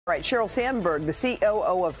Right, Sheryl Sandberg, the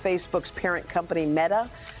COO of Facebook's parent company Meta,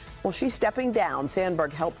 well, she's stepping down.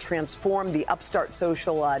 Sandberg helped transform the upstart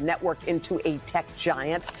social network into a tech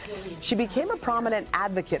giant. She became a prominent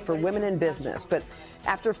advocate for women in business, but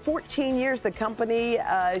after 14 years, the company,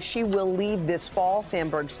 she will leave this fall.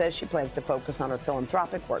 Sandberg says she plans to focus on her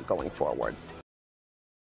philanthropic work going forward.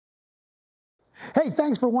 Hey,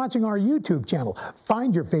 thanks for watching our YouTube channel.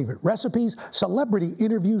 Find your favorite recipes, celebrity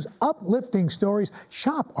interviews, uplifting stories,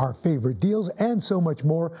 shop our favorite deals, and so much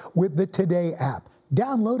more with the Today app.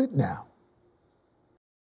 Download it now.